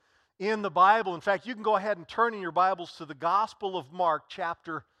in the Bible. In fact, you can go ahead and turn in your Bibles to the Gospel of Mark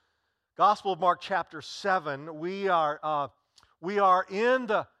chapter 7. We are in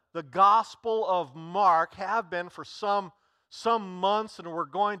the Gospel of Mark, have been for some months, and we're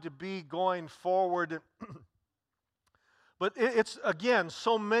going to be going forward. But it's, again,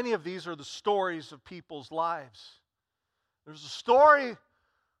 so many of these are the stories of people's lives. There's a story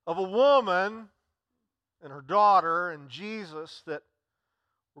of a woman and her daughter and Jesus that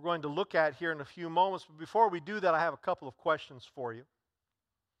we're going to look at here in a few moments. But before we do that, I have a couple of questions for you.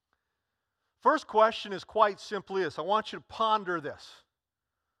 First question is quite simply this. I want you to ponder this.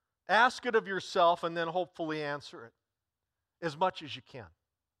 Ask it of yourself and then hopefully answer it as much as you can.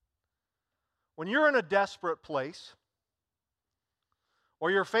 When you're in a desperate place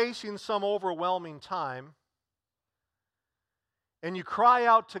or you're facing some overwhelming time and you cry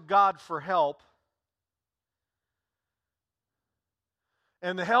out to God for help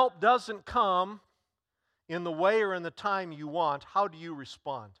and the help doesn't come in the way or in the time you want, how do you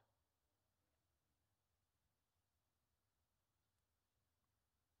respond?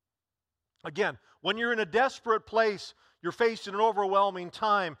 Again, when you're in a desperate place, you're facing an overwhelming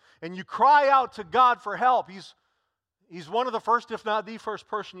time, and you cry out to God for help. He's one of the first, if not the first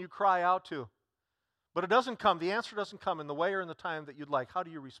person you cry out to. But it doesn't come, the answer doesn't come in the way or in the time that you'd like. How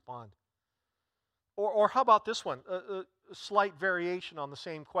do you respond? Or how about this one? A slight variation on the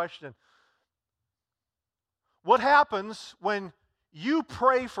same question. What happens when you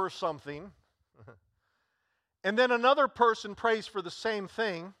pray for something and then another person prays for the same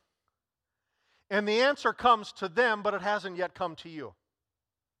thing and the answer comes to them but it hasn't yet come to you?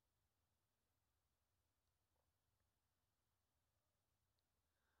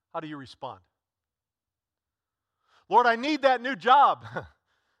 How do you respond? Lord, I need that new job.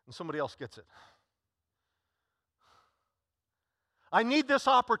 And somebody else gets it. I need this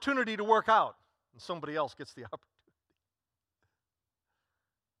opportunity to work out. And somebody else gets the opportunity.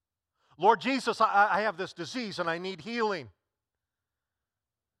 Lord Jesus, I have this disease and I need healing.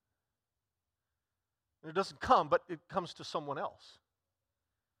 And it doesn't come, but it comes to someone else.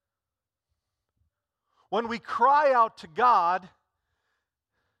 When we cry out to God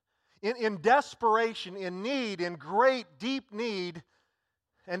in desperation, in need, in great, deep need,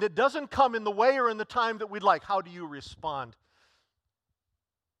 and it doesn't come in the way or in the time that we'd like, how do you respond?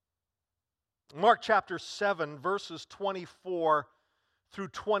 Mark chapter 7, verses 24 through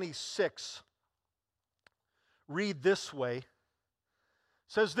 26 read this way. It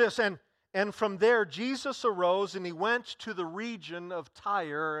says this, and from there Jesus arose and he went to the region of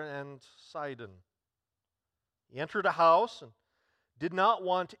Tyre and Sidon. He entered a house and did not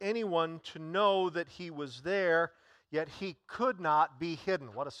want anyone to know that he was there, yet he could not be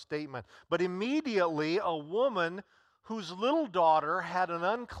hidden. What a statement. But immediately a woman whose little daughter had an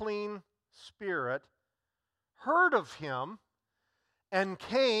unclean spirit heard of him and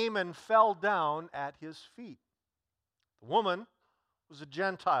came and fell down at his feet. The woman was a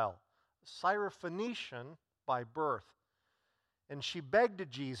Gentile, a Syrophoenician by birth, and she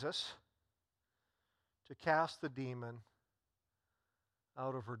begged Jesus to cast the demon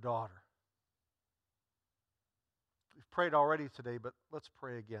out of her daughter. We've prayed already today, but let's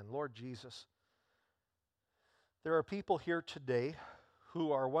pray again. Lord Jesus, there are people here today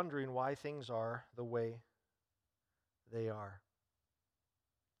who are wondering why things are the way they are.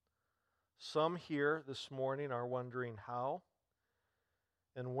 Some here this morning are wondering how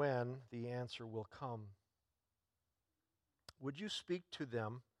and when the answer will come. Would you speak to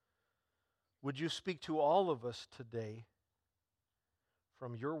them? Would you speak to all of us today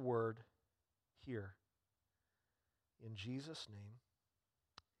from your word here? In Jesus' name,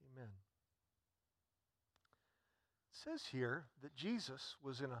 amen. It says here that Jesus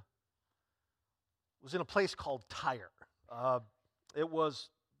was in a place called Tyre. It was,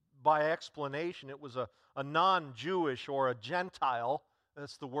 by explanation, it was a non-Jewish or a Gentile.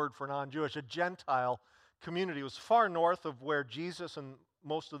 That's the word for non-Jewish. A Gentile community. It was far north of where Jesus and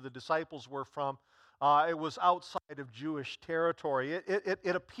most of the disciples were from. It was outside of Jewish territory.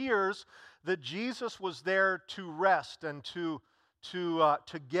 It appears that Jesus was there to rest and to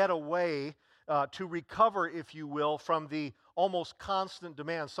get away, to recover, if you will, from the almost constant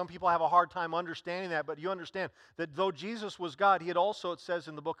demands. Some people have a hard time understanding that, but you understand that though Jesus was God, he had also, it says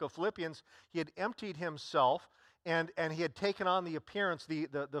in the book of Philippians, he had emptied himself and he had taken on the appearance,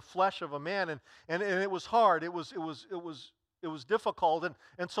 the flesh of a man, and it was hard. It was difficult,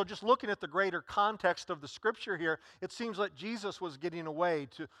 and so just looking at the greater context of the scripture here, it seems like Jesus was getting away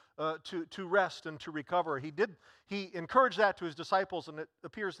to rest and to recover. He encouraged that to his disciples, and it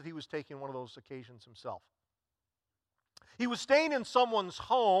appears that he was taking one of those occasions himself. He was staying in someone's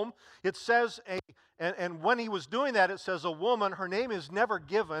home. It says, and when he was doing that, it says a woman, her name is never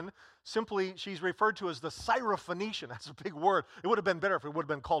given. Simply, she's referred to as the Syrophoenician. That's a big word. It would have been better if it would have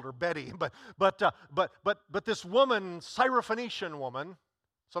been called her Betty. But this woman, Syrophoenician woman,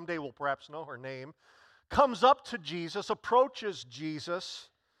 someday we'll perhaps know her name, comes up to Jesus, approaches Jesus.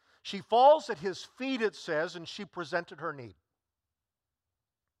 She falls at his feet, it says, and she presented her need.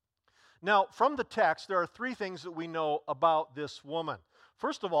 Now, from the text, there are three things that we know about this woman.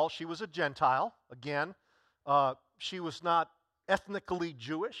 First of all, she was a Gentile. Again, she was not ethnically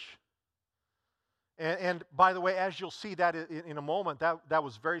Jewish. And by the way, as you'll see that in a moment, that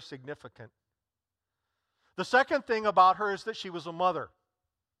was very significant. The second thing about her is that she was a mother.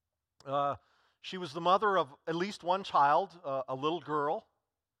 She was the mother of at least one child, a little girl.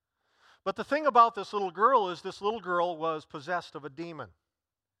 But the thing about this little girl is this little girl was possessed of a demon.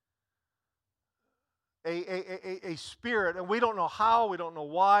 A spirit, and we don't know how, we don't know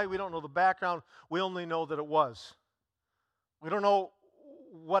why, we don't know the background, we only know that it was. We don't know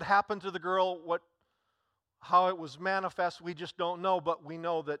what happened to the girl, how it was manifest, we just don't know, but we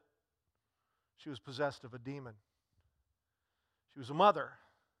know that she was possessed of a demon. She was a mother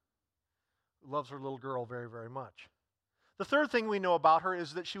who loves her little girl very, very much. The third thing we know about her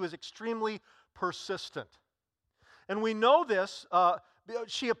is that she was extremely persistent. And we know this,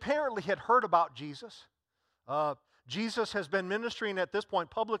 she apparently had heard about Jesus. Jesus has been ministering at this point,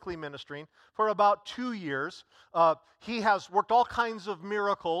 publicly ministering, for about 2 years. He has worked all kinds of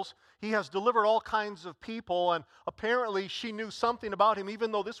miracles. He has delivered all kinds of people, and apparently she knew something about him,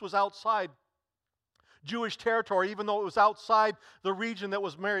 even though this was outside Jewish territory, even though it was outside the region that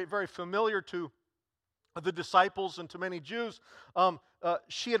was very, very familiar to the disciples and to many Jews.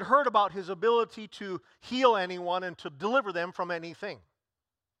 She had heard about his ability to heal anyone and to deliver them from anything.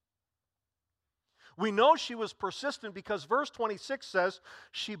 We know she was persistent because verse 26 says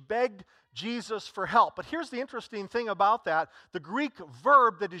she begged Jesus for help. But here's the interesting thing about that. The Greek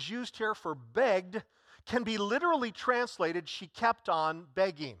verb that is used here for begged can be literally translated, she kept on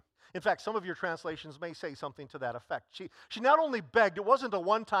begging. In fact, some of your translations may say something to that effect. She not only begged, it wasn't a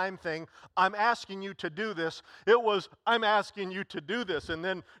one-time thing, I'm asking you to do this. It was, I'm asking you to do this. And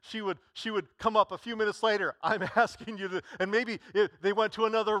then she would come up a few minutes later, I'm asking you to, and maybe they went to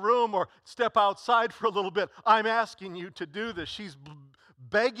another room or step outside for a little bit. I'm asking you to do this. She's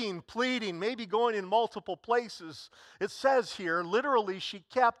begging, pleading, maybe going in multiple places. It says here, literally, she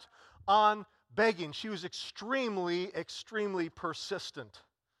kept on begging. She was extremely, extremely persistent.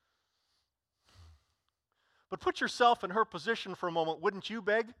 But put yourself in her position for a moment. Wouldn't you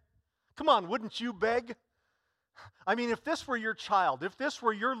beg? Come on, wouldn't you beg? I mean, if this were your child, if this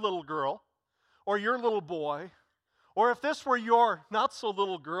were your little girl or your little boy, or if this were your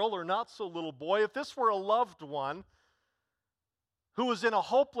not-so-little girl or not-so-little boy, if this were a loved one who was in a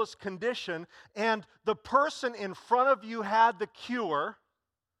hopeless condition and the person in front of you had the cure,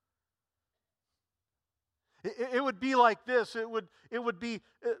 it would be like this. It would be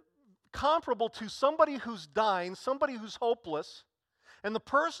comparable to somebody who's dying, somebody who's hopeless, and the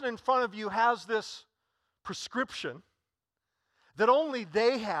person in front of you has this prescription that only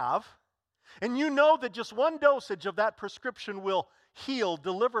they have, and you know that just one dosage of that prescription will heal,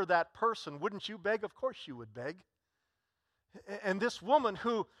 deliver that person. Wouldn't you beg? Of course you would beg. And this woman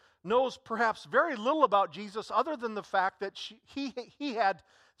who knows perhaps very little about Jesus other than the fact that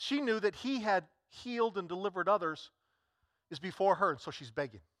she knew that he had healed and delivered others is before her, and so she's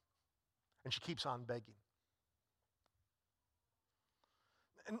begging. And she keeps on begging.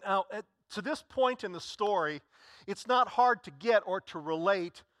 And now, to this point in the story, it's not hard to get or to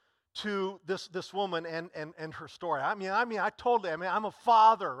relate to this woman and her story. I'm a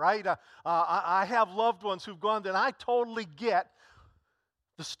father, right? I have loved ones who've gone there, and I totally get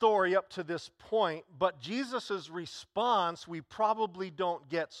the story up to this point, but Jesus' response we probably don't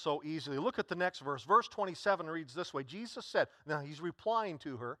get so easily. Look at the next verse. Verse 27 reads this way. Jesus said, now he's replying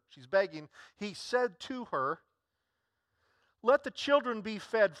to her, she's begging, he said to her, let the children be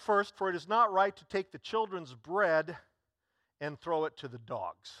fed first, for it is not right to take the children's bread and throw it to the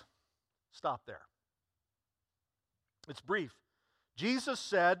dogs. Stop there. It's brief. Jesus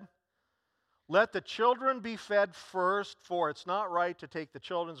said, let the children be fed first, for it's not right to take the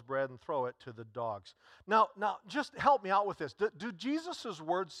children's bread and throw it to the dogs. Now, just help me out with this. Do Jesus'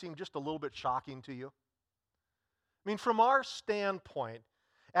 words seem just a little bit shocking to you? I mean, from our standpoint,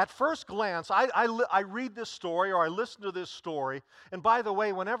 at first glance, I read this story or I listen to this story, and by the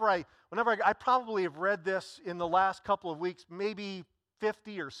way, whenever I probably have read this in the last couple of weeks, maybe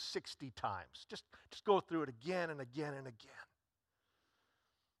 50 or 60 times. Just go through it again and again and again.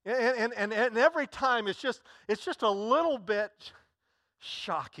 And every time it's just a little bit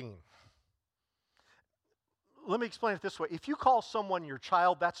shocking. Let me explain it this way. If you call someone your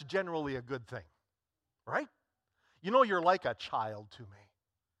child, that's generally a good thing, right? You know, you're like a child to me.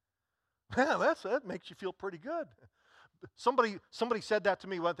 Man, that makes you feel pretty good. Somebody said that to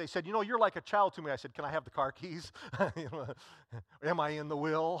me when they said, you know, you're like a child to me. I said, can I have the car keys? Am I in the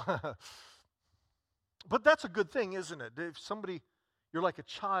will? But that's a good thing, isn't it? If you're like a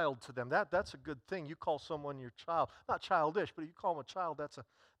child to them, that's a good thing. You call someone your child. Not childish, but if you call them a child,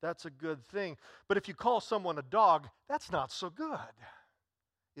 that's a good thing. But if you call someone a dog, that's not so good,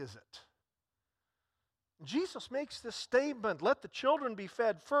 is it? Jesus makes this statement, let the children be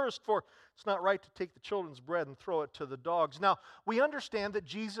fed first, for it's not right to take the children's bread and throw it to the dogs. Now, we understand that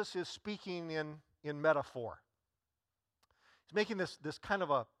Jesus is speaking in metaphor. He's making this kind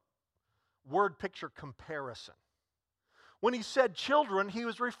of a word picture comparison. When he said children, he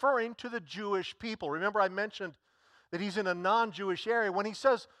was referring to the Jewish people. Remember, I mentioned that he's in a non-Jewish area. When he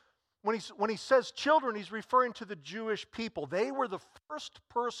says children, he's referring to the Jewish people. They were the first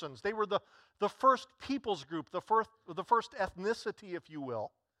persons. They were the first peoples group, the first ethnicity, if you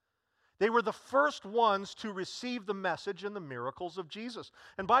will. They were the first ones to receive the message and the miracles of Jesus.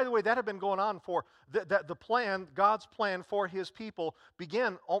 And by the way, that had been going on for the plan, God's plan for his people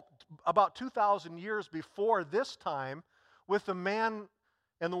began about 2,000 years before this time with the man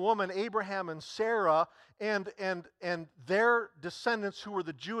and the woman, Abraham and Sarah, and their descendants who were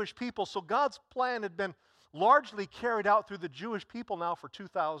the Jewish people. So God's plan had been largely carried out through the Jewish people now for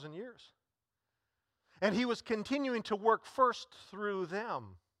 2,000 years. And he was continuing to work first through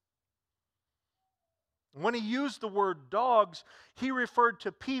them. When he used the word dogs, he referred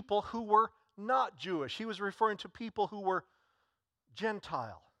to people who were not Jewish. He was referring to people who were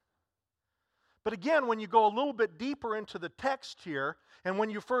Gentile. But again, when you go a little bit deeper into the text here, and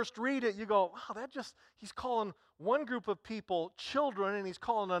when you first read it, you go, wow, he's calling one group of people children, and he's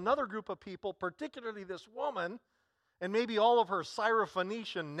calling another group of people, particularly this woman, and maybe all of her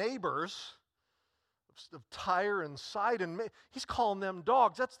Syrophoenician neighbors of Tyre and Sidon, he's calling them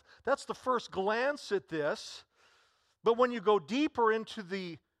dogs. That's the first glance at this. But when you go deeper into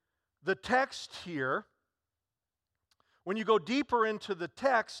the text here, when you go deeper into the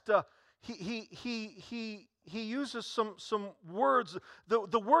text, he uses some words.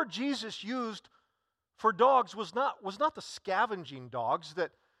 The word Jesus used for dogs was not the scavenging dogs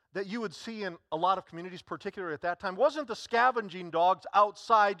that you would see in a lot of communities, particularly at that time. It wasn't the scavenging dogs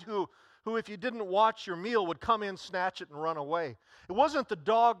outside who if you didn't watch your meal would come in, snatch it, and run away. It wasn't the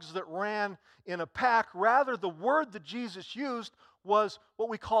dogs that ran in a pack. Rather, the word that Jesus used was what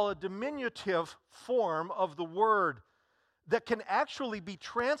we call a diminutive form of the word that can actually be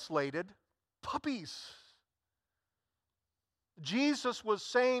translated puppies. Jesus was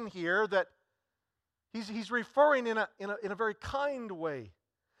saying here that he's referring in a very kind way.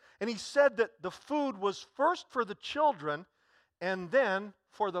 And he said that the food was first for the children and then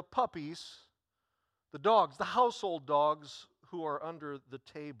for the puppies, the dogs, the household dogs who are under the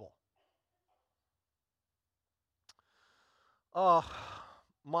table.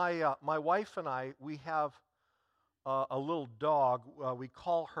 My wife and I, we have a little dog. We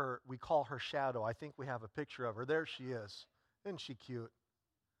call her Shadow. I think we have a picture of her. There she is. Isn't she cute?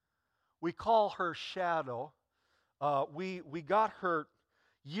 We call her Shadow. We got her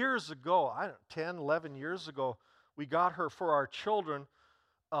years ago, 10, 11 years ago. We got her for our children.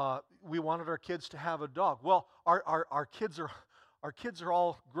 We wanted our kids to have a dog. Well, our kids are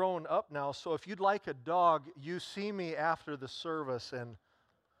all grown up now, so if you'd like a dog, you see me after the service, and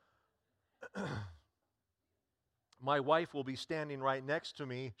my wife will be standing right next to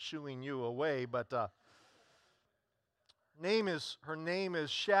me, shooing you away, but her name is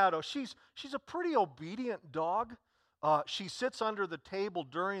Shadow. She's a pretty obedient dog. She sits under the table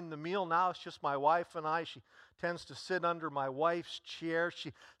during the meal. Now it's just my wife and I. She tends to sit under my wife's chair.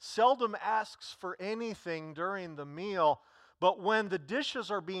 She seldom asks for anything during the meal. But when the dishes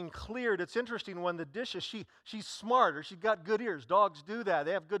are being cleared, it's interesting, when the dishes, she's smart, or she's got good ears. Dogs do that.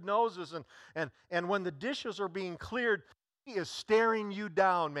 They have good noses. And when the dishes are being cleared, she is staring you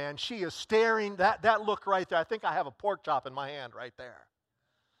down, man. She is staring, that look right there. I think I have a pork chop in my hand right there.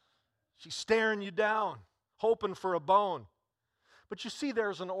 She's staring you down, hoping for a bone. But you see,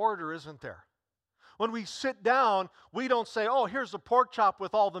 there's an order, isn't there? When we sit down, we don't say, oh, here's a pork chop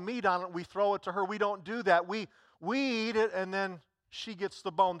with all the meat on it. We throw it to her. We don't do that. We eat it, and then she gets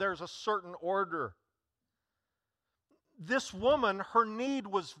the bone. There's a certain order. This woman, her need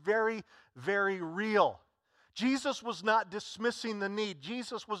was very, very real. Jesus was not dismissing the need.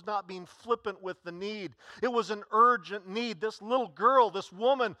 Jesus was not being flippant with the need. It was an urgent need. This little girl, this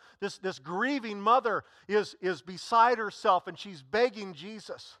woman, this grieving mother is beside herself, and she's begging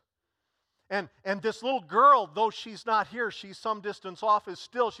Jesus. And this little girl, though she's not here, she's some distance off,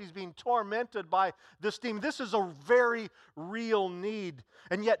 she's being tormented by this demon. This is a very real need.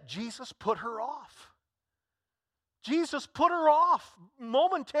 And yet Jesus put her off. Jesus put her off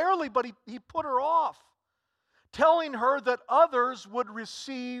momentarily, but he put her off, telling her that others would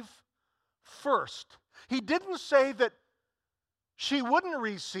receive first. He didn't say that she wouldn't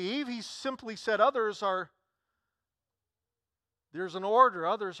receive. He simply said there's an order,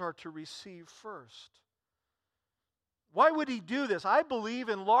 others are to receive first. Why would he do this? I believe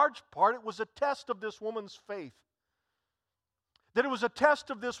in large part it was a test of this woman's faith. That it was a test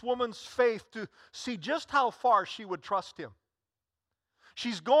of this woman's faith to see just how far she would trust him.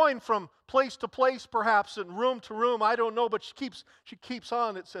 She's going from place to place, perhaps, and room to room, I don't know, but she keeps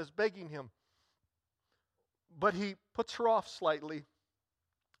on, it says, begging him. But he puts her off slightly,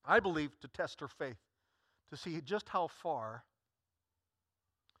 I believe, to test her faith, to see just how far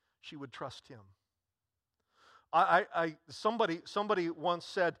she would trust him. Somebody once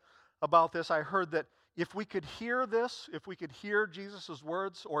said about this, I heard that if we could hear this, if we could hear Jesus'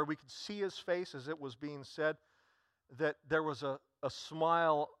 words, or we could see his face as it was being said, that there was a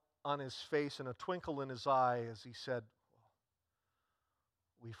smile on his face and a twinkle in his eye as he said,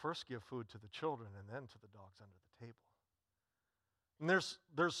 we first give food to the children and then to the dogs under the table. And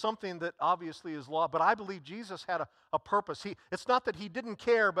there's something that obviously is law, but I believe Jesus had a purpose. It's not that he didn't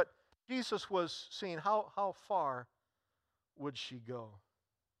care, but Jesus was seeing how far would she go.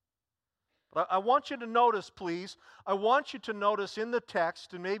 But I want you to notice, please, I want you to notice in the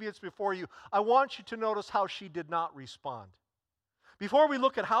text, and maybe it's before you, I want you to notice how she did not respond. Before we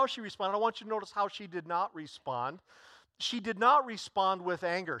look at how she responded, I want you to notice how she did not respond. She did not respond with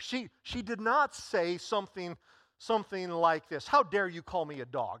anger. She did not say something like this, "How dare you call me a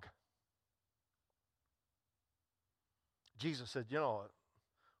dog?" Jesus said,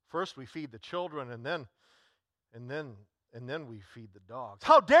 first we feed the children and then we feed the dogs.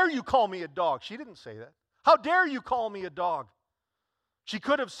 How dare you call me a dog? She didn't say that. How dare you call me a dog? She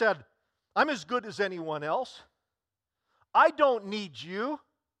could have said, I'm as good as anyone else. I don't need you.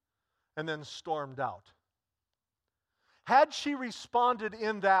 And then stormed out. Had she responded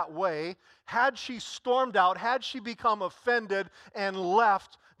in that way, had she stormed out, had she become offended and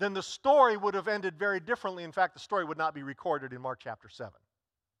left, then the story would have ended very differently. In fact, the story would not be recorded in Mark chapter 7.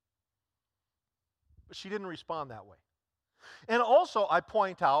 But she didn't respond that way. And also, I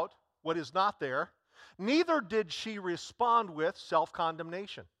point out what is not there. Neither did she respond with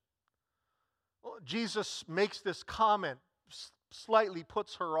self-condemnation. Well, Jesus makes this comment, slightly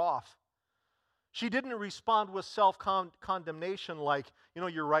puts her off. She didn't respond with self-condemnation like,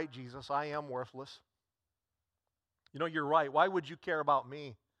 you're right, Jesus, I am worthless. You're right. Why would you care about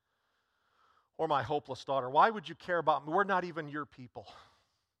me or my hopeless daughter? Why would you care about me? We're not even your people.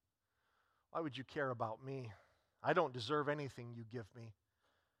 Why would you care about me? I don't deserve anything you give me.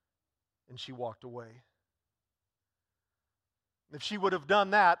 And she walked away. If she would have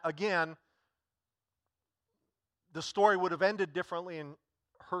done that, again, the story would have ended differently, and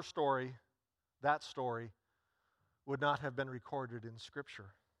her story, that story, would not have been recorded in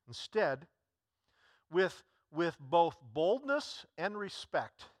Scripture. Instead, with both boldness and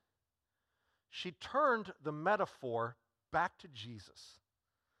respect, she turned the metaphor back to Jesus.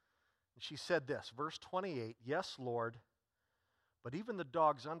 And she said this, verse 28, "Yes, Lord, but even the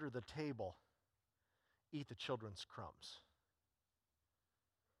dogs under the table eat the children's crumbs."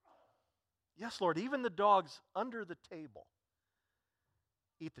 Yes, Lord, even the dogs under the table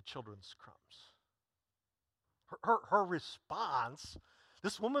eat the children's crumbs. Her response,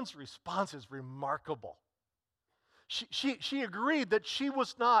 this woman's response is remarkable. She agreed that she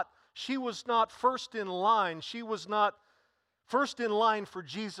was not first in line. She was not first in line for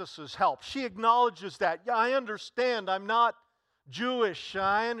Jesus' help. She acknowledges that. Yeah, I understand I'm not Jewish.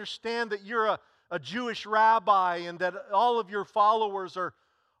 I understand that you're a Jewish rabbi and that all of your followers are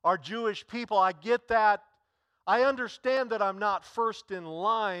Jewish people. I get that. I understand that I'm not first in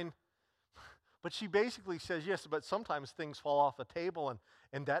line. But she basically says, yes, but sometimes things fall off the table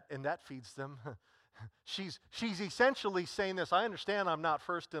and that feeds them. She's essentially saying this, I understand I'm not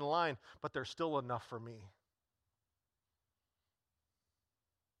first in line, but there's still enough for me.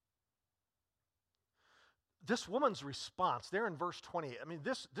 This woman's response there in verse 20,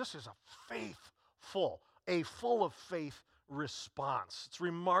 this is a full of faith response. It's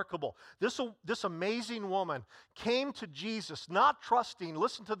remarkable. This amazing woman came to Jesus not trusting,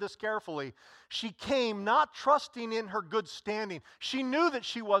 listen to this carefully, she came not trusting in her good standing. She knew that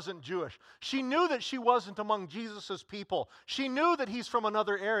she wasn't Jewish. She knew that she wasn't among Jesus' people. She knew that he's from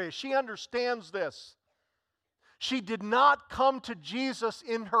another area. She understands this. She did not come to Jesus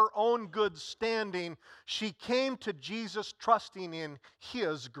in her own good standing. She came to Jesus trusting in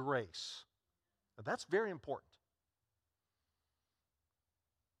his grace. Now, that's very important.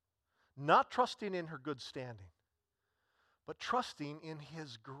 Not trusting in her good standing, but trusting in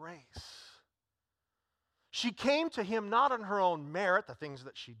his grace. She came to him not on her own merit, the things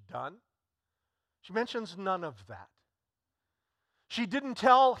that she'd done. She mentions none of that. She didn't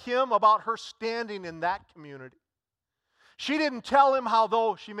tell him about her standing in that community. She didn't tell him how,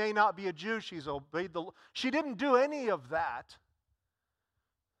 though she may not be a Jew, she's obeyed the law. She didn't do any of that.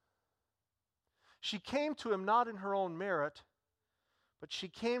 She came to him not in her own merit, but she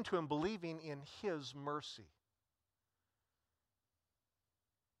came to him believing in his mercy.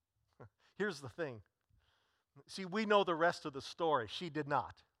 Here's the thing. See, we know the rest of the story. She did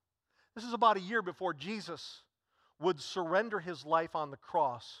not. This is about a year before Jesus would surrender his life on the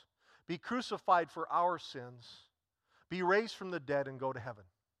cross, be crucified for our sins, be raised from the dead, and go to heaven.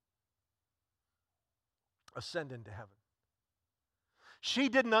 Ascend into heaven. She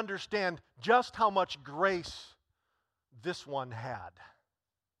didn't understand just how much grace this one had.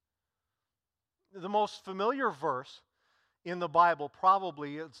 The most familiar verse in the Bible,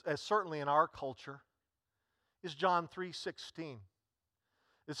 probably, as certainly in our culture, is John 3:16.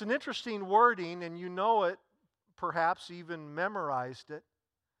 It's an interesting wording, and you know it, perhaps even memorized it,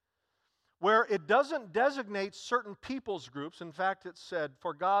 where it doesn't designate certain people's groups. In fact, it said,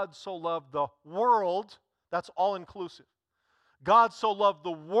 "For God so loved the world," that's all-inclusive. God so loved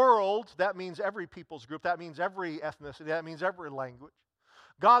the world, that means every people's group, that means every ethnicity, that means every language.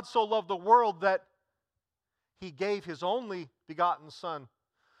 God so loved the world that he gave his only begotten Son,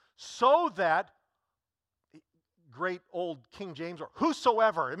 so that, great old King James, or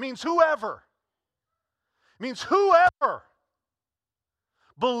whosoever, it means whoever. It means whoever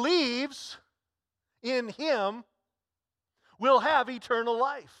believes in him will have eternal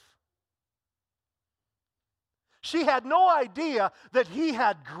life. She had no idea that he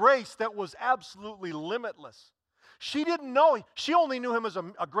had grace that was absolutely limitless. She didn't know, she only knew him as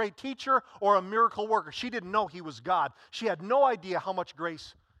a great teacher or a miracle worker. She didn't know he was God. She had no idea how much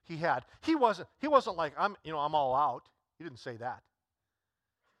grace he had. He wasn't like, I'm all out. He didn't say that.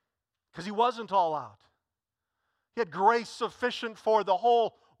 Because he wasn't all out. He had grace sufficient for the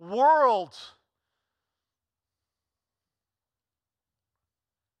whole world.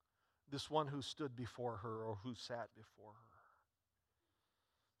 This one who stood before her or who sat before her.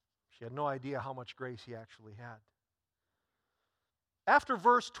 She had no idea how much grace he actually had. After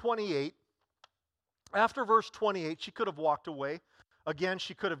verse 28, she could have walked away. Again,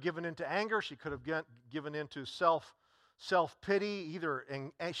 she could have given into anger. She could have given into self-pity.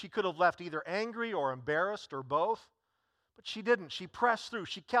 She could have left either angry or embarrassed or both. But she didn't. She pressed through.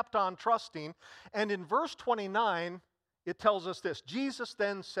 She kept on trusting. And in verse 29, it tells us this. Jesus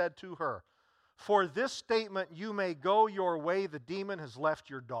then said to her, "For this statement you may go your way. The demon has left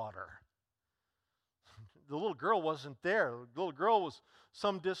your daughter." The little girl wasn't there. The little girl was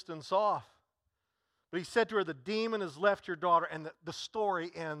some distance off. But he said to her, "The demon has left your daughter." And the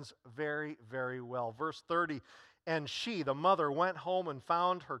story ends very, very well. Verse 30, "And she," the mother, "went home and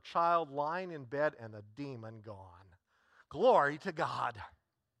found her child lying in bed and the demon gone." Glory to God.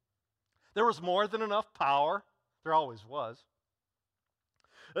 There was more than enough power. There always was.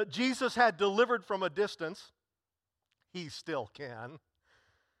 Jesus had delivered from a distance. He still can.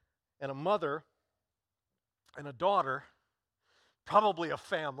 And a mother and a daughter, probably a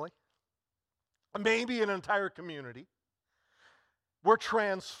family, maybe an entire community, were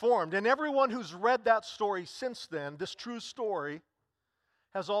transformed. And everyone who's read that story since then, this true story,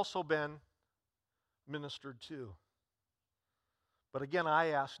 has also been ministered to. But again,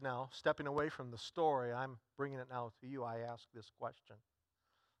 I ask now, stepping away from the story, I'm bringing it now to you, I ask this question.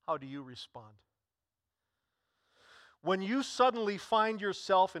 How do you respond? When you suddenly find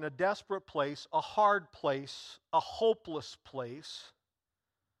yourself in a desperate place, a hard place, a hopeless place,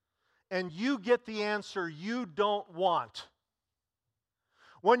 and you get the answer you don't want,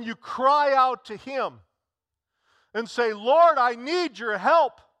 when you cry out to Him and say, "Lord, I need your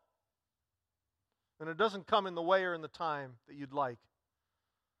help," and it doesn't come in the way or in the time that you'd like,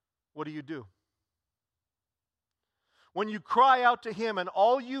 what do? When you cry out to Him and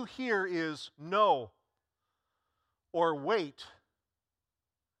all you hear is no, or wait,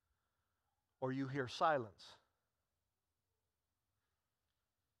 or you hear silence,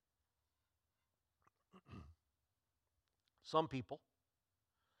 Some people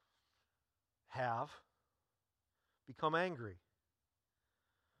have become angry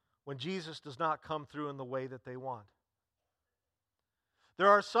when Jesus does not come through in the way that they want. There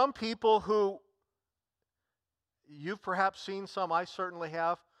are some people who, you've perhaps seen some, I certainly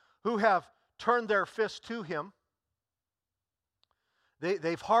have, who have turned their fist to Him.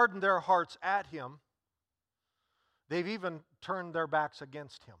 They've hardened their hearts at Him. They've even turned their backs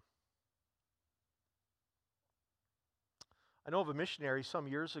against Him. I know of a missionary some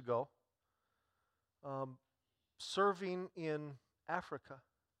years ago serving in Africa.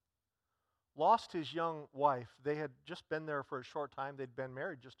 Lost his young wife. They had just been there for a short time. They'd been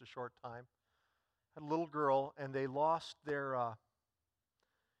married just a short time. Had a little girl, and they lost their.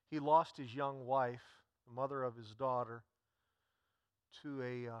 He lost his young wife, the mother of his daughter, to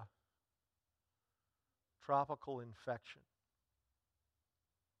a tropical infection.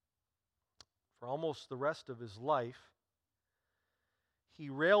 For almost the rest of his life, he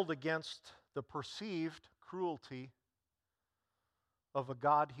railed against the perceived cruelty of a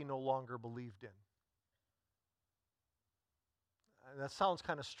God he no longer believed in. And that sounds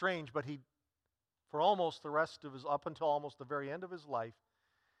kind of strange, but for almost the rest of up until almost the very end of his life,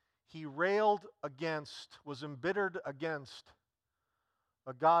 he railed against, was embittered against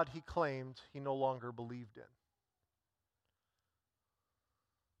a God he claimed he no longer believed in.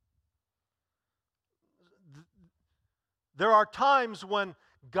 There are times when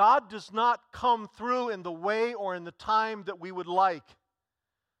God does not come through in the way or in the time that we would like.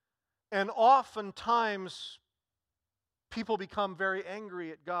 And oftentimes, people become very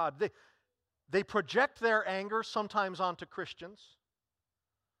angry at God. They project their anger sometimes onto Christians.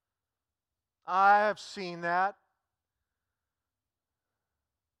 I have seen that.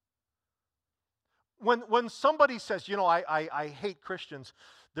 When somebody says, I hate Christians,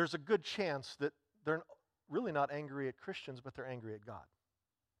 there's a good chance that they're really not angry at Christians, but they're angry at God.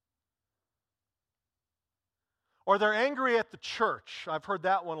 Or they're angry at the church. I've heard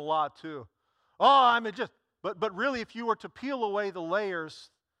that one a lot too. But really, if you were to peel away the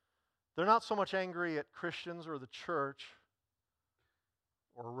layers, they're not so much angry at Christians or the church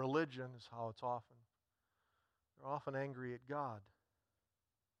or religion is how it's often. They're often angry at God.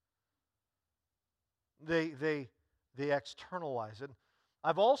 They externalize it.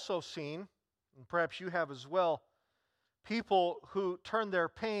 I've also seen, and perhaps you have as well, people who turn their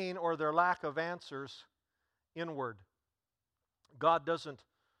pain or their lack of answers inward. God doesn't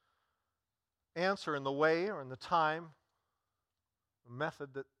answer in the way or in the time, the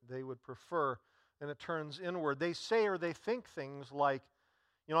method that they would prefer, and it turns inward. They say or they think things like,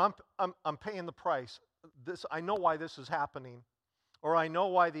 I'm paying the price. I know why this is happening, or I know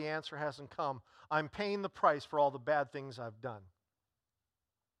why the answer hasn't come. I'm paying the price for all the bad things I've done.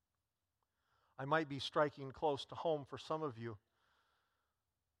 I might be striking close to home for some of you,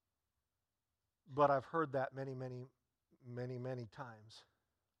 but I've heard that many, many, many, many times.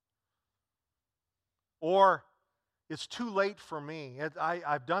 Or it's too late for me.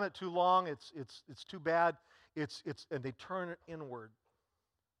 I've done it too long. It's too bad. And they turn it inward.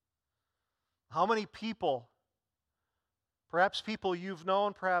 How many people, perhaps people you've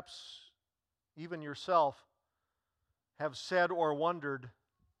known, perhaps even yourself, have said or wondered,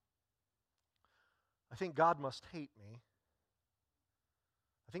 I think God must hate me.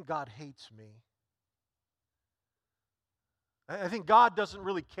 I think God hates me. I think God doesn't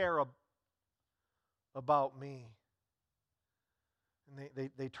really care about me. And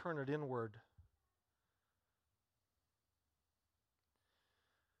they turn it inward.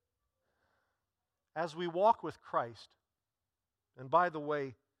 As we walk with Christ, and by the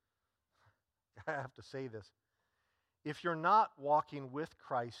way, I have to say this, if you're not walking with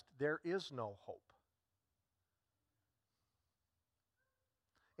Christ, there is no hope.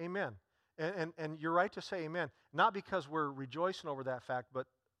 Amen. And you're right to say amen. Not because we're rejoicing over that fact, but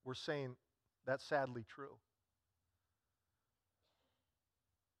we're saying that's sadly true.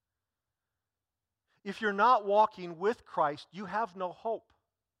 If you're not walking with Christ, you have no hope.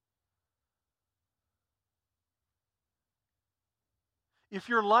 If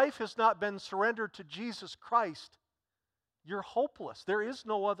your life has not been surrendered to Jesus Christ, you're hopeless. There is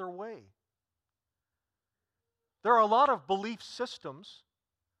no other way. There are a lot of belief systems.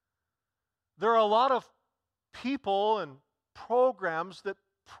 There are a lot of people and programs that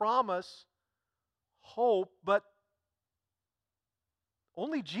promise hope, but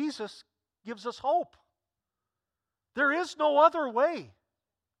only Jesus gives us hope. There is no other way.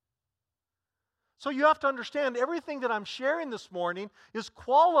 So you have to understand everything that I'm sharing this morning is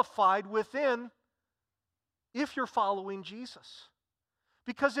qualified within if you're following Jesus.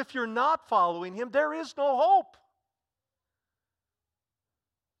 Because if you're not following Him, there is no hope.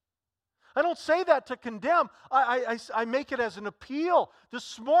 I don't say that to condemn. I make it as an appeal.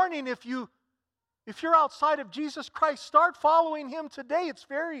 This morning, if you're outside of Jesus Christ, start following Him today. It's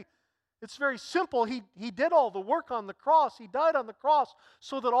very simple. He did all the work on the cross. He died on the cross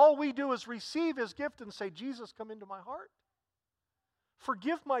so that all we do is receive His gift and say, Jesus, come into my heart.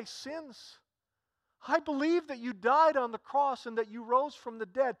 Forgive my sins. I believe that you died on the cross and that you rose from the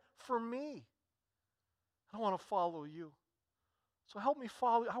dead for me. I want to follow you. So help me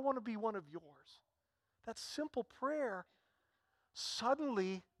follow. I want to be one of yours. That simple prayer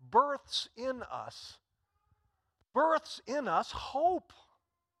suddenly births in us hope.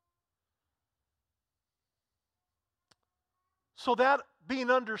 So that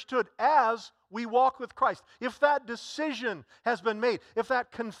being understood as we walk with Christ, if that decision has been made, if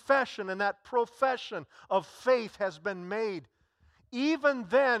that confession and that profession of faith has been made, even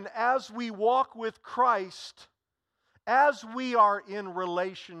then, as we walk with Christ, as we are in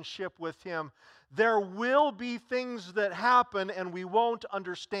relationship with Him, there will be things that happen and we won't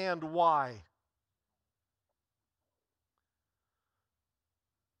understand why.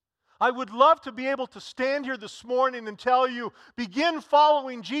 I would love to be able to stand here this morning and tell you, begin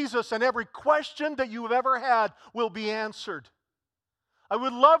following Jesus and every question that you have ever had will be answered. I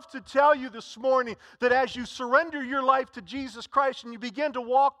would love to tell you this morning that as you surrender your life to Jesus Christ and you begin to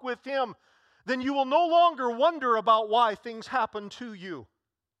walk with Him, then you will no longer wonder about why things happen to you.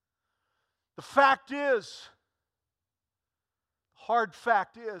 The hard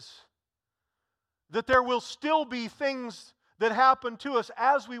fact is, that there will still be things that happen to us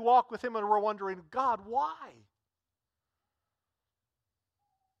as we walk with Him and we're wondering, God, why?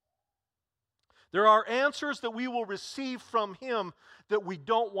 There are answers that we will receive from Him that we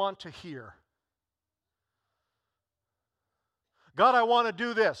don't want to hear. God, I want to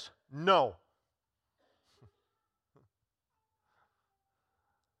do this. No.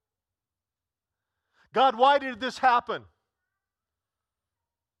 God, why did this happen?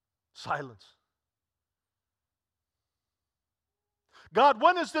 Silence. God,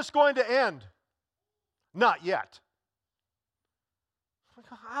 when is this going to end? Not yet.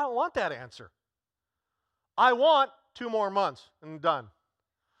 I don't want that answer. I want 2 more months and done.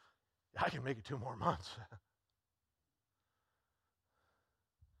 I can make it 2 more months.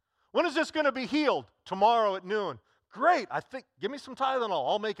 When is this going to be healed? Tomorrow at noon. Great. Give me some Tylenol.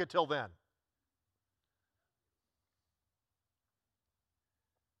 I'll make it till then.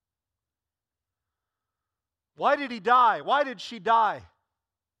 Why did he die? Why did she die?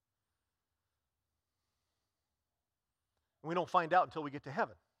 We don't find out until we get to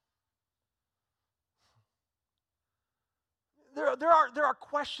heaven. There are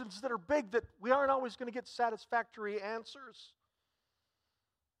questions that are big that we aren't always going to get satisfactory answers.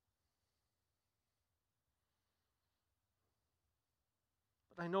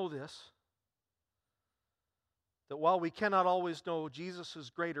 But I know this, that while we cannot always know Jesus'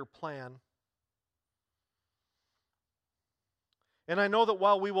 greater plan, and I know that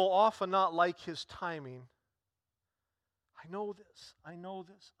while we will often not like His timing, I know this,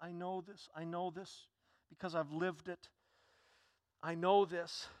 because I've lived it. I know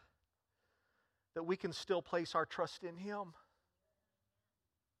this, that we can still place our trust in Him.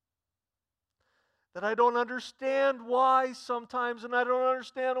 That I don't understand why sometimes, and I don't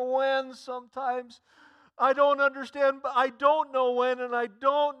understand when sometimes. I don't understand, I don't know when, and I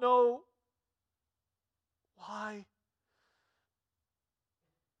don't know why.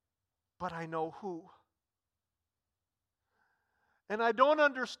 But I know who. And I don't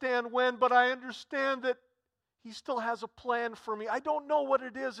understand when, but I understand that He still has a plan for me. I don't know what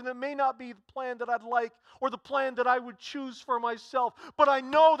it is, and it may not be the plan that I'd like or the plan that I would choose for myself, but I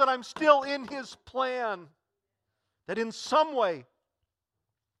know that I'm still in His plan. That in some way,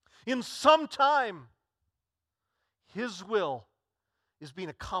 in some time, His will is being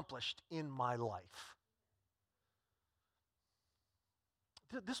accomplished in my life.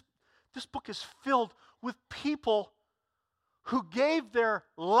 This book is filled with people who gave their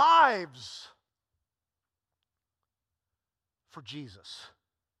lives for Jesus,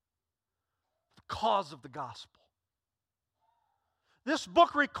 the cause of the gospel. This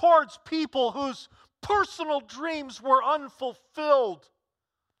book records people whose personal dreams were unfulfilled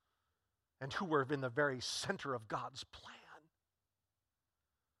and who were in the very center of God's plan.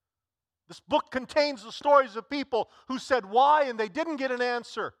 This book contains the stories of people who said why and they didn't get an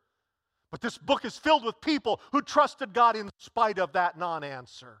answer. But this book is filled with people who trusted God in spite of that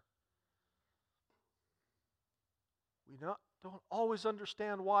non-answer. We don't always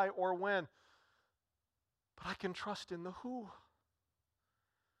understand why or when, but I can trust in the who.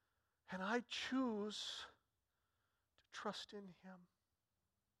 And I choose to trust in Him.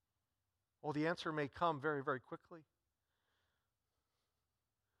 Oh, the answer may come very, very quickly.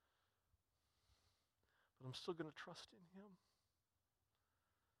 But I'm still going to trust in Him.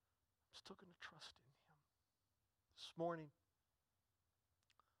 I'm still going to trust in Him. This morning,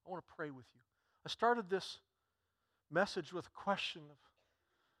 I want to pray with you. I started this message with a question of,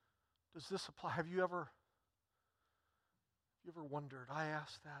 does this apply? Have you ever wondered? I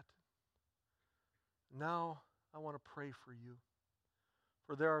asked that. Now I want to pray for you.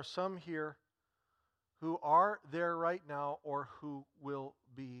 For there are some here who are there right now or who will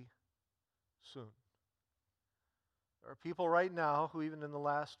be soon. There are people right now who, even in the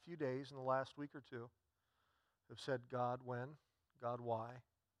last few days, in the last week or two, have said, God, when? God, why?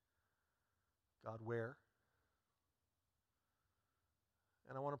 God, where?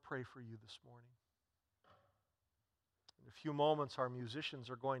 And I want to pray for you this morning. In a few moments, our musicians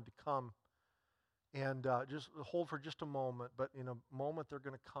are going to come and just hold for just a moment, but in a moment they're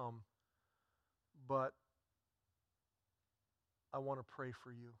going to come. But I want to pray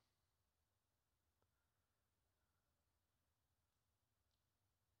for you.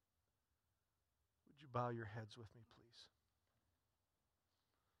 Would you bow your heads with me, please?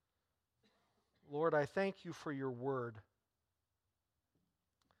 Lord, I thank you for your word.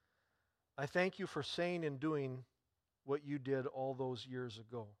 I thank you for saying and doing what you did all those years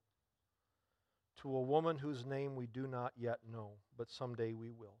ago to a woman whose name we do not yet know, but someday we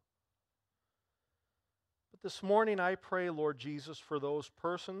will. But this morning I pray, Lord Jesus, for those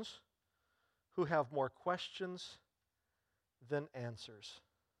persons who have more questions than answers.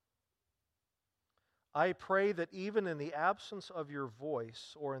 I pray that even in the absence of your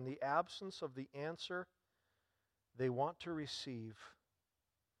voice or in the absence of the answer they want to receive,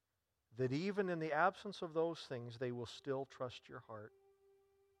 that even in the absence of those things, they will still trust your heart.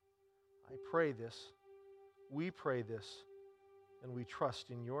 I pray this, we pray this, and we trust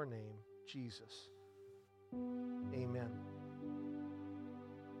in your name, Jesus. Amen.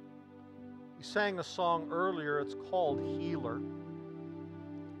 We sang a song earlier, it's called Healer.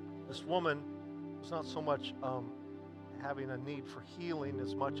 This woman was not so much having a need for healing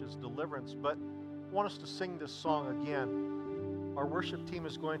as much as deliverance, but I want us to sing this song again. Our worship team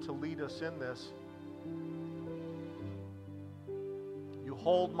is going to lead us in this. You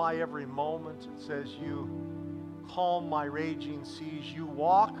hold my every moment. It says you calm my raging seas. You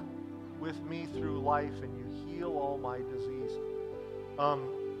walk with me through life and you heal all my disease.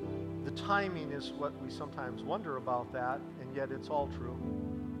 The timing is what we sometimes wonder about that, and yet it's all true.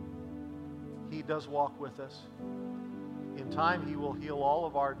 He does walk with us. In time, He will heal all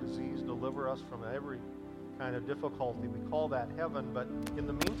of our disease, deliver us from every kind of difficulty. We call that heaven, but in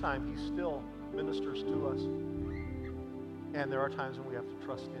the meantime, He still ministers to us. And there are times when we have to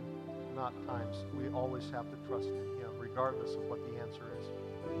trust in Him. Not times. We always have to trust in Him, regardless of what the answer is.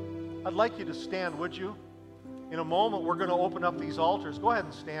 I'd like you to stand, would you? In a moment, we're going to open up these altars. Go ahead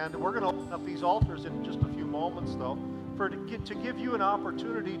and stand. We're going to open up these altars in just a few moments, though, to give you an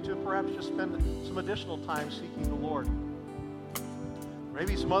opportunity to perhaps just spend some additional time seeking the Lord.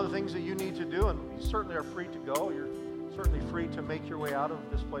 Maybe some other things that you need to do, and you certainly are free to go. You're certainly free to make your way out of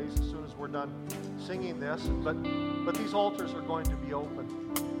this place as soon as we're done singing this. But these altars are going to be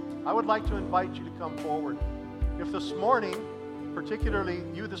open. I would like to invite you to come forward. If this morning, particularly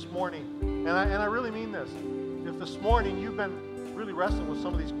you this morning, and I really mean this, if this morning you've been really wrestling with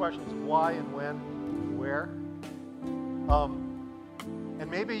some of these questions of why and when and where, and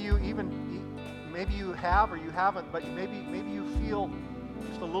maybe you have or you haven't, but maybe you feel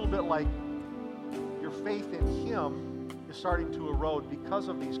just a little bit like your faith in Him is starting to erode because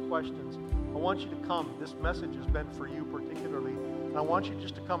of these questions. I want you to come. This message has been for you particularly. And I want you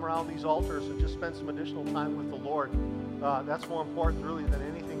just to come around these altars and just spend some additional time with the Lord. That's more important really than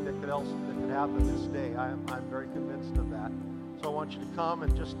anything that could happen this day. I'm very convinced of that. So I want you to come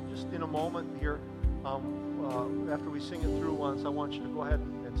and just in a moment here, after we sing it through once, I want you to go ahead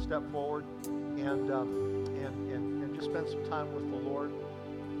and step forward and just spend some time with the Lord,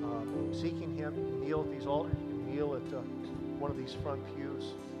 seeking Him. You can kneel at these altars. You can kneel at one of these front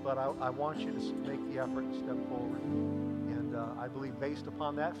pews. But I want you to make the effort to step forward. And I believe based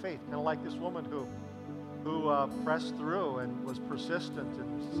upon that faith, kind of like this woman who pressed through and was persistent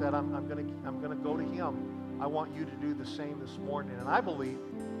and said, I'm going to go to Him. I want you to do the same this morning. And I believe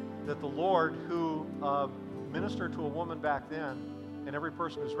that the Lord who ministered to a woman back then, and every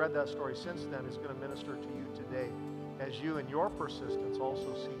person who's read that story since then, is going to minister to you today as you in your persistence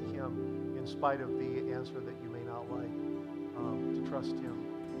also seek Him in spite of the answer that you may not like, to trust Him.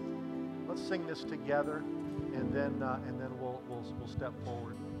 Let's sing this together, and then we'll step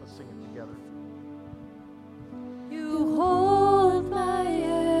forward. Let's sing it together. You hold my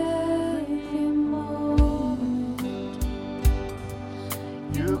every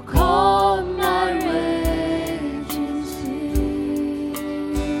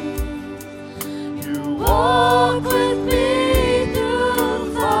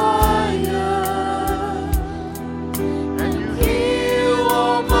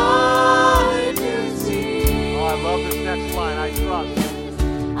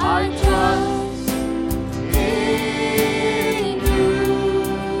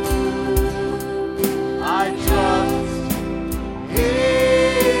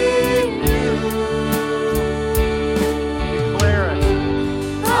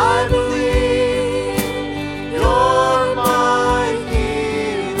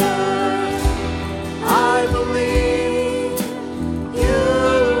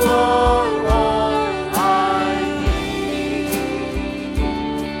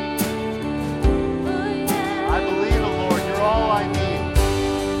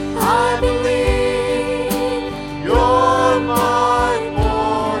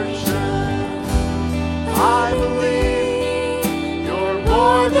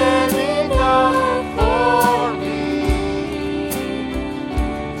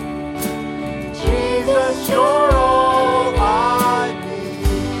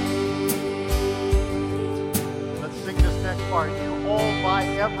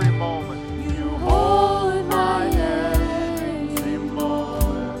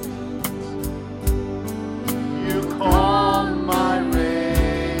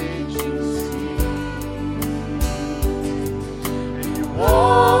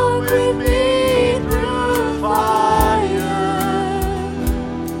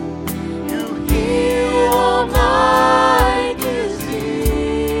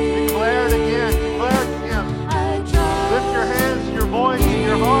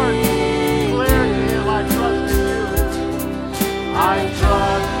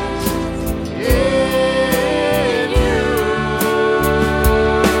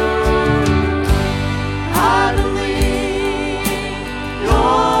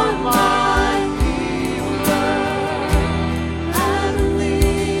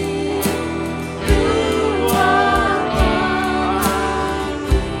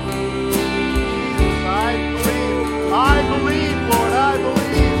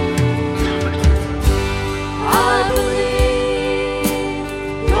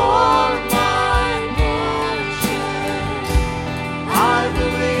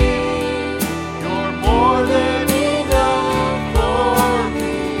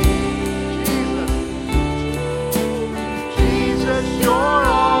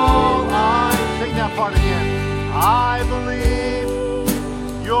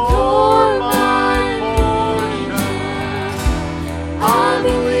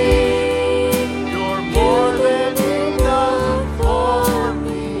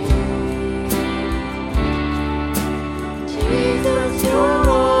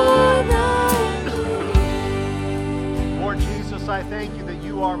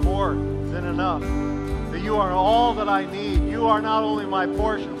my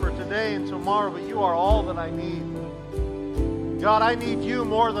portion for today and tomorrow, but you are all that I need. God, I need you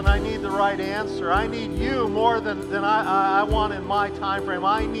more than I need the right answer. I need you more than I want in my time frame.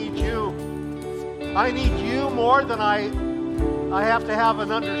 I need you. I need you more than I have to have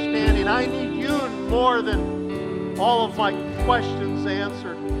an understanding. I need you more than all of my questions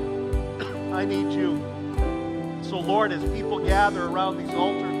answered. I need you. So, Lord, as people gather around these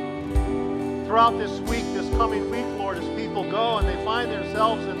altars, throughout this week, this coming week, Lord, as people go and they find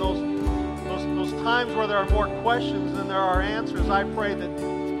themselves in those times where there are more questions than there are answers, I pray that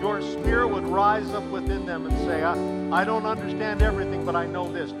your Spirit would rise up within them and say, I don't understand everything, but I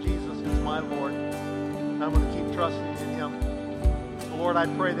know this. Jesus is my Lord. And I'm going to keep trusting in him. So, Lord, I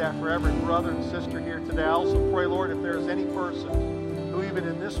pray that for every brother and sister here today. I also pray, Lord, if there is any person who even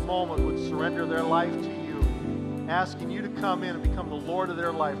in this moment would surrender their life to you, asking you to come in and become the Lord of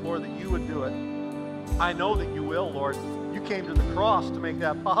their life, Lord, that you would do it. I know that you will, Lord. You came to the cross to make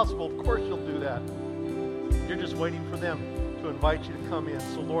that possible. Of course you'll do that. You're just waiting for them to invite you to come in.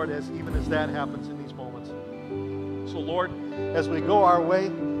 So, Lord, even as that happens in these moments. So, Lord, as we go our way,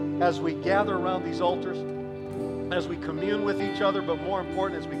 as we gather around these altars, as we commune with each other, but more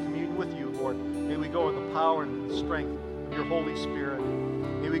important, as we commune with you, Lord, may we go in the power and the strength of your Holy Spirit.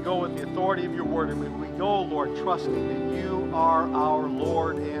 May we go with the authority of your word, and may we go, Lord, trusting that you are our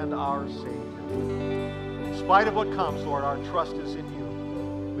Lord and our Savior. In spite of what comes, Lord, our trust is in you.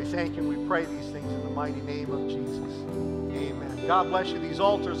 We thank you and we pray these things in the mighty name of Jesus. Amen. God bless you. These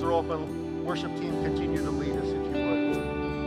altars are open. Worship team, continue to lead.